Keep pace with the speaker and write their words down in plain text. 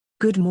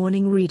Good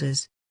morning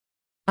readers.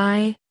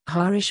 I,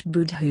 Harish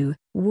Budhu,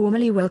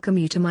 warmly welcome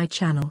you to my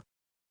channel.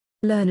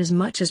 Learn as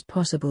much as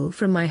possible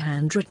from my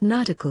handwritten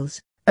articles.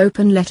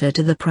 Open Letter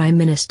to the Prime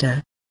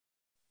Minister.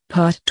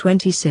 Part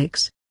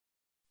 26.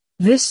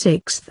 This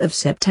 6th of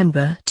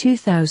September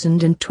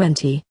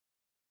 2020.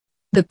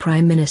 The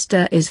Prime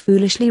Minister is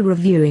foolishly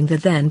reviewing the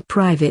then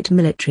private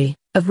military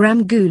of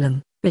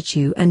Ramgoolam,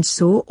 Baichoo and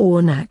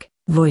Soornak,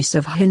 voice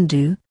of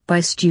Hindu, by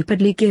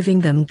stupidly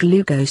giving them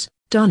glucose,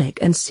 tonic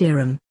and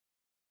serum.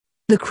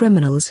 The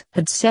criminals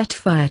had set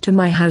fire to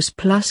my house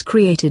plus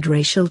created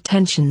racial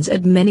tensions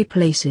at many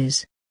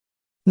places.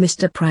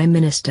 Mr. Prime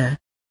Minister.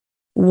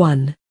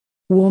 1.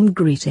 Warm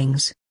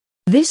greetings.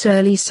 This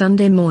early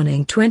Sunday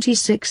morning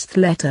 26th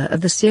letter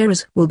of the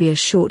series will be a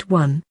short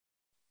one.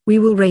 We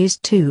will raise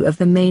two of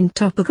the main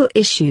topical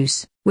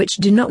issues, which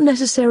do not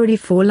necessarily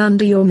fall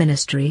under your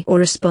ministry or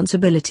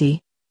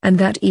responsibility, and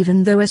that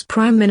even though as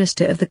Prime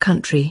Minister of the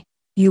country,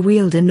 you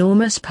wield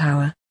enormous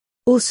power.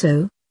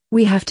 Also,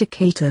 we have to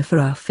cater for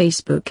our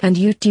Facebook and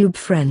YouTube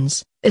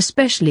friends,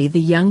 especially the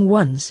young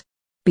ones.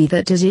 Be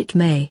that as it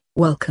may,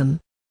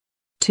 welcome.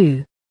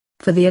 2.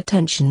 For the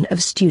attention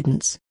of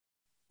students.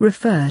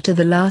 Refer to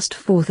the last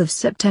 4th of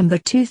September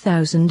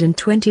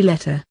 2020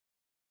 letter.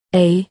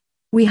 A.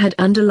 We had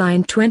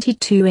underlined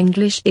 22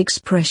 English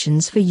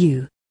expressions for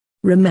you.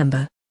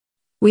 Remember.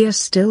 We are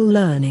still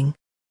learning.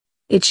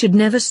 It should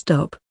never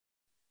stop.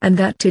 And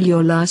that till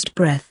your last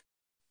breath.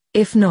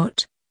 If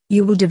not,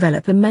 you will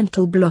develop a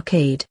mental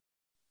blockade.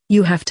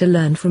 You have to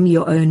learn from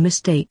your own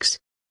mistakes.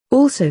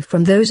 Also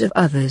from those of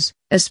others,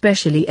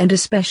 especially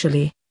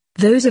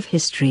those of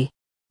history.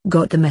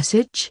 Got the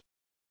message?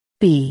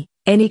 B.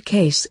 Any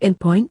case in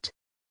point?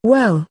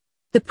 Well,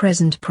 the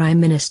present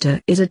Prime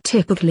Minister is a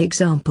typical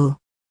example.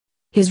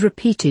 His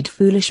repeated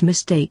foolish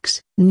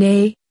mistakes,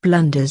 nay,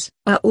 blunders,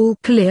 are all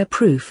clear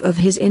proof of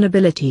his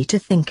inability to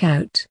think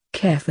out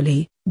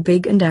carefully,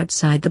 big and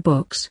outside the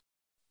box.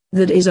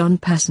 That is en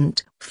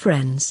passant,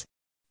 friends.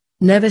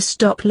 Never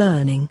stop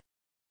learning.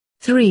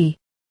 3.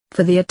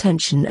 For the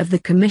attention of the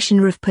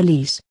Commissioner of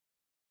Police.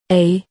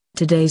 A.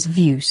 Today's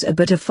views are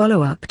but a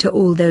follow-up to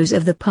all those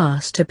of the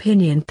past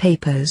opinion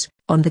papers,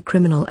 on the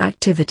criminal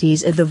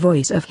activities of the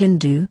Voice of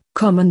Hindu,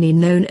 commonly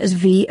known as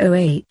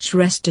VOH.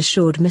 Rest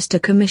assured, Mr.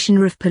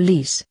 Commissioner of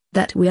Police,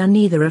 that we are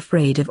neither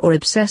afraid of or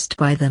obsessed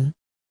by them,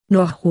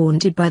 nor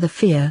haunted by the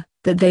fear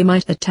that they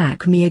might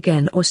attack me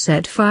again or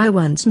set fire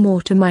once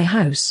more to my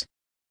house.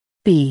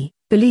 B.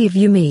 Believe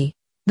you me,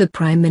 the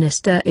Prime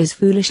Minister is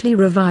foolishly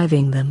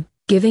reviving them,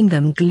 giving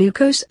them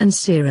glucose and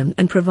serum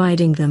and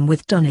providing them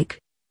with tonic,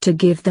 to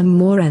give them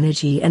more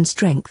energy and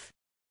strength.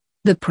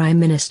 The Prime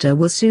Minister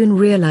will soon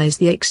realize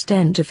the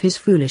extent of his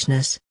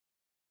foolishness.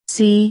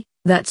 C.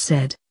 That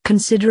said,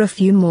 consider a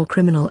few more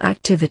criminal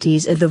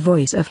activities of the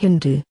Voice of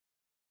Hindu.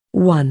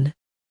 1.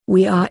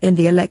 We are in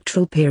the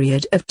electoral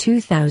period of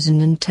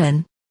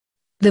 2010.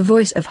 The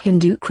Voice of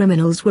Hindu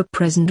criminals were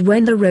present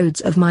when the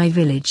roads of my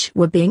village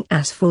were being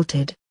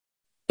asphalted.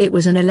 It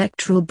was an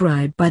electoral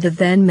bribe by the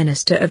then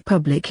Minister of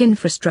Public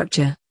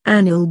Infrastructure,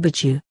 Anil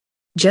Baichoo.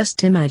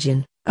 Just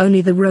imagine,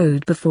 only the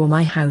road before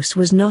my house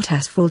was not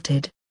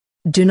asphalted.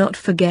 Do not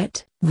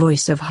forget,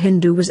 Voice of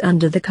Hindu was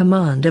under the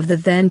command of the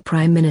then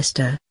Prime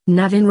Minister,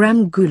 Navin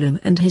Ramgoolam,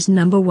 and his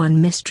number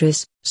one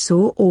mistress,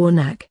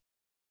 Soornak.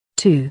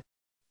 2.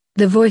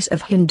 The Voice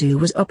of Hindu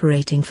was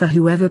operating for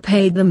whoever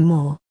paid them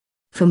more.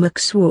 For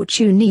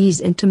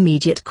Chooni's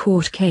intermediate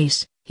court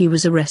case, he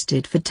was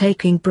arrested for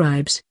taking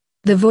bribes.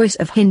 The Voice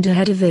of Hindu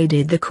had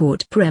evaded the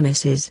court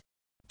premises.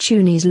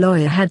 Chooni's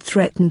lawyer had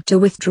threatened to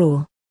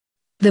withdraw.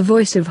 The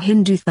Voice of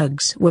Hindu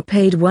thugs were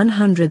paid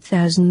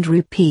 100,000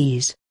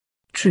 rupees.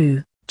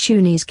 True,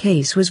 Chooni's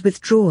case was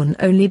withdrawn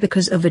only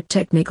because of a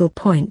technical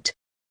point.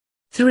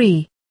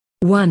 3.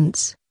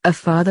 Once, a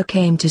father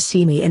came to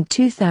see me in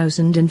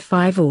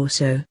 2005 or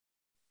so.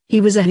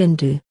 He was a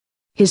Hindu.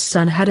 His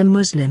son had a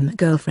Muslim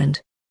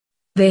girlfriend.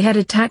 They had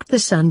attacked the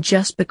son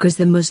just because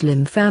the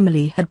Muslim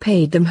family had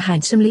paid them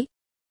handsomely.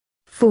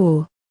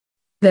 4.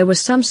 There were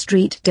some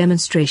street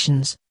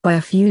demonstrations by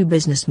a few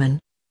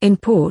businessmen in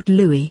Port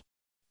Louis.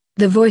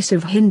 The Voice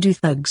of Hindu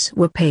thugs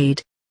were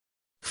paid.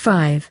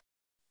 5.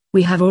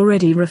 We have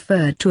already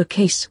referred to a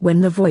case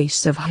when the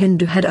Voice of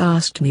Hindu had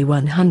asked me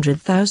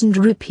 100,000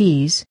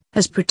 rupees,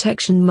 as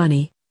protection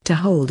money, to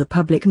hold a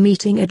public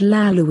meeting at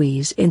La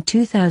Louise in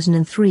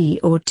 2003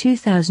 or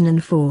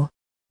 2004.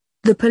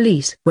 The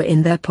police were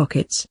in their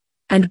pockets,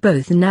 and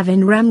both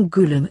Navin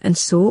Ramgoolam and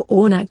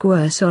Soornak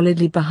were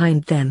solidly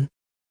behind them.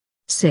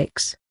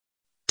 6.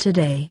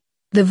 Today,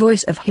 the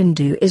Voice of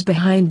Hindu is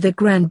behind the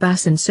Grand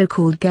Basin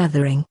so-called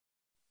gathering.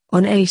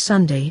 On a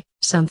Sunday,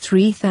 some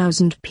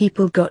 3,000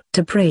 people got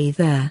to pray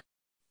there.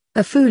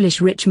 A foolish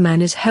rich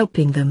man is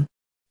helping them.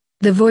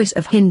 The Voice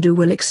of Hindu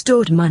will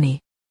extort money.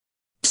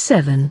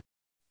 7.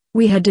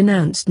 We had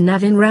denounced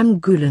Navin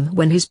Ramgoolam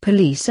when his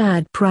police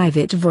and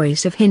private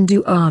Voice of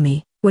Hindu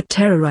army were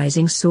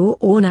terrorizing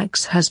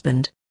Soornak's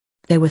husband.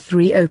 There were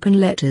 3 open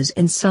letters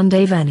in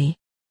Sunday Vani.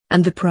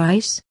 And the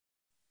price?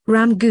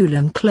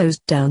 Ramgoolam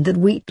closed down that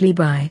weekly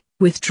by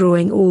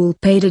withdrawing all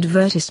paid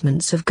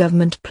advertisements of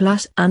government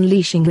plus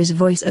unleashing his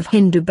voice of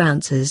Hindu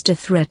bouncers to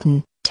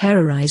threaten,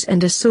 terrorize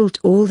and assault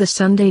all the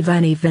Sunday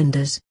Vanni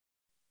vendors.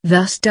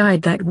 Thus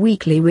died that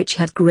weekly which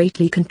had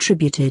greatly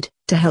contributed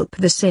to help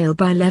the sale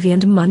by levy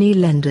and money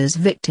lenders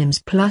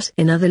victims plus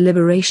in other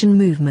liberation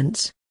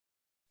movements.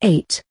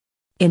 8.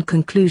 In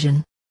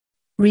conclusion,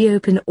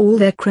 reopen all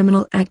their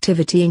criminal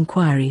activity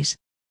inquiries.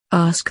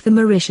 Ask the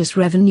Mauritius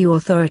Revenue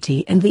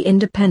Authority and the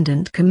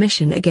Independent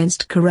Commission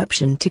Against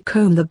Corruption to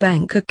comb the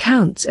bank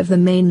accounts of the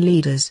main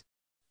leaders.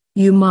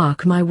 You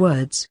mark my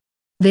words.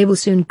 They will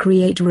soon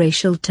create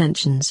racial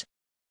tensions.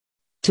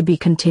 To be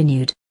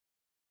continued.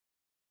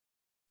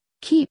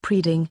 Keep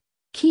reading,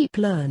 keep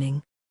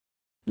learning.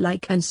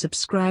 Like and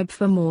subscribe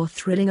for more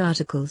thrilling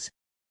articles.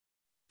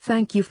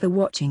 Thank you for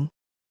watching.